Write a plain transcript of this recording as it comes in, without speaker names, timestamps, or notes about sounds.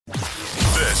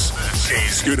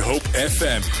is Good Hope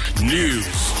FM News.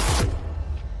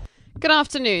 Good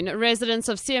afternoon. Residents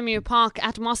of Seemeeupark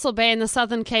at Mossel Bay in the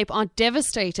Southern Cape are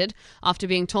devastated after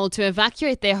being told to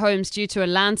evacuate their homes due to a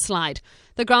landslide.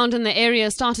 The ground in the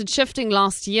area started shifting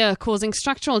last year, causing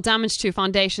structural damage to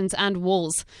foundations and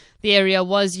walls. The area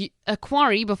was a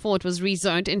quarry before it was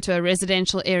rezoned into a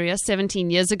residential area 17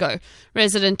 years ago.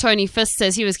 Resident Tony Fist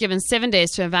says he was given 7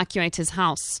 days to evacuate his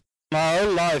house. My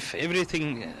whole life,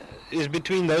 everything is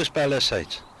between those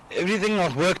palisades. Everything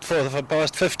I've worked for the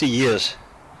past 50 years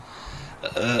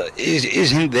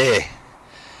isn't there.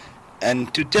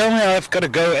 And to tell me I've got to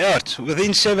go out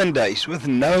within 7 days with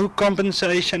no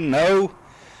compensation, no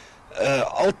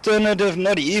alternative,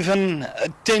 not even a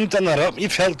tent and a rubby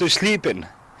veld to sleep in.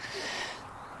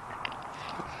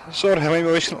 Sorry, I'm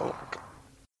emotional.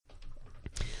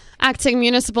 Acting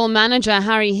Municipal Manager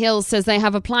Harry Hill says they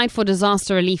have applied for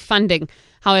disaster relief funding.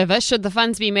 However, should the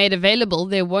funds be made available,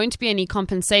 there won't be any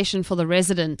compensation for the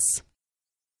residents.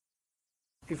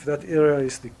 If that area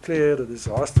is declared a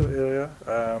disaster area,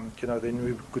 then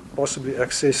we could possibly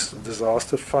access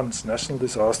disaster funds, national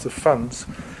disaster funds,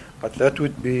 but that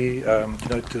would be,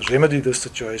 to remedy the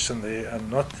situation there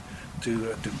and not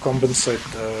to compensate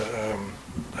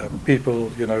people,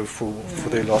 for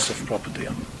their loss of property,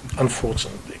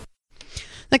 unfortunately.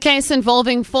 The case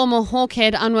involving former Hawk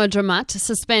head Anwar Dramat,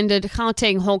 suspended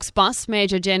Gauteng Hawks boss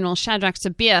Major General Shadrack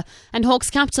Sabir and Hawks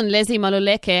captain Leslie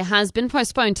Maluleke has been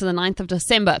postponed to the 9th of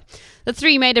December. The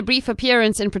three made a brief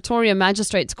appearance in Pretoria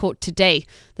Magistrates Court today.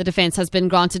 The defence has been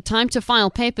granted time to file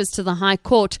papers to the High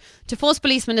Court to force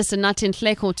Police Minister Nathi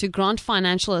Nhleko to grant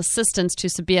financial assistance to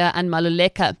Sabir and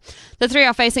Maluleke. The three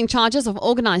are facing charges of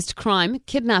organised crime,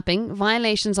 kidnapping,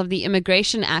 violations of the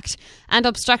Immigration Act and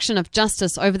obstruction of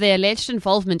justice over their alleged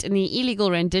involvement in the illegal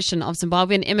rendition of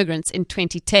Zimbabwean immigrants in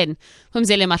 2010.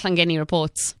 Humzile Mahlangeni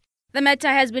reports. The matter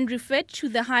has been referred to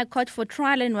the High Court for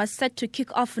trial and was set to kick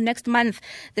off next month.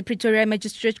 The Pretoria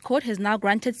Magistrate Court has now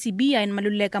granted Sabir and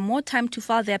Maluleke more time to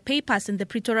file their papers in the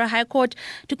Pretoria High Court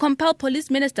to compel Police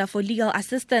Minister for legal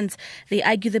assistance. They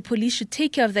argue the police should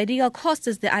take care of the legal costs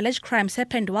as the alleged crimes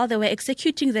happened while they were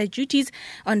executing their duties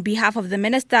on behalf of the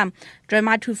minister.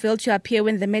 Dramat, who failed to appear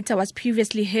when the matter was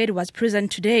previously heard, was present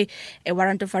today. A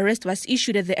warrant of arrest was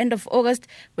issued at the end of August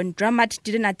when Dramat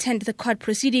didn't attend the court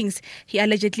proceedings. He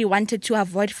allegedly wanted to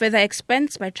avoid further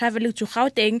expense by travelling to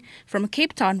Gauteng from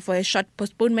Cape Town for a short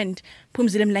postponement.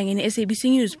 Pumzile Mlangeni, SABC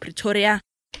News, Pretoria.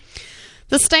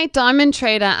 The state diamond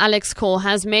trader Alex Kaur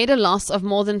has made a loss of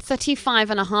more than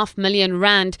 35.5 million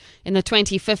rand in the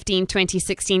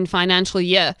 2015-2016 financial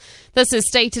year. This is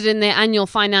stated in their annual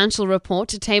financial report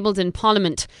tabled in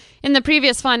Parliament. In the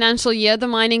previous financial year, the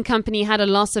mining company had a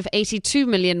loss of 82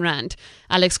 million rand.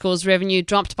 Alex Kaur's revenue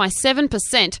dropped by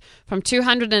 7% from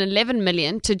 211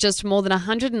 million to just more than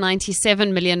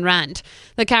 197 million rand.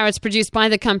 The carats produced by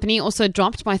the company also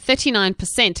dropped by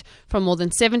 39% from more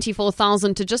than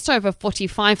 74,000 to just over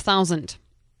 45,000.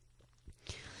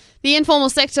 The informal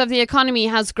sector of the economy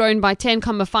has grown by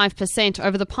 10.5%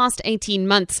 over the past 18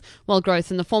 months, while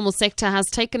growth in the formal sector has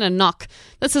taken a knock.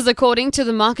 This is according to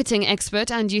the marketing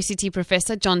expert and UCT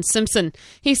professor John Simpson.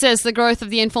 He says the growth of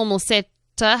the informal sector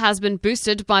has been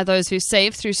boosted by those who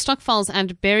save through stokvels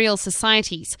and burial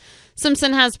societies.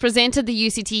 Simpson has presented the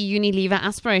UCT Unilever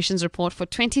Aspirations Report for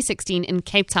 2016 in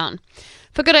Cape Town.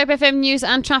 For Good Hope FM News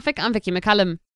and Traffic, I'm Vicky McCullum.